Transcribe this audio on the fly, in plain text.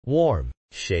Warm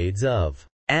shades of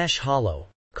ash hollow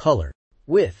color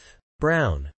with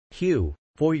brown hue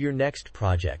for your next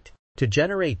project. To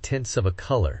generate tints of a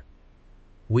color,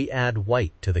 we add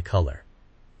white to the color.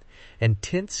 And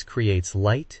tints creates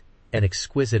light and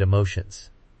exquisite emotions.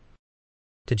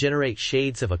 To generate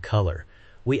shades of a color,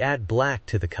 we add black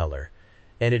to the color,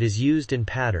 and it is used in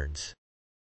patterns.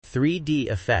 3D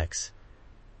effects,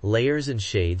 layers and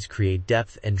shades create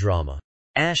depth and drama.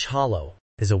 Ash hollow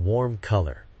is a warm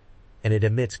color, and it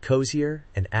emits cozier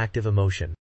and active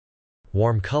emotion.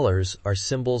 Warm colors are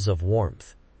symbols of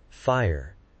warmth,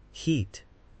 fire, heat,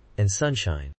 and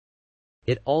sunshine.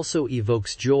 It also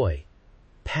evokes joy,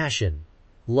 passion,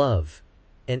 love,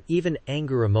 and even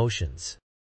anger emotions.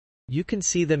 You can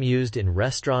see them used in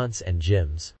restaurants and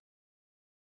gyms,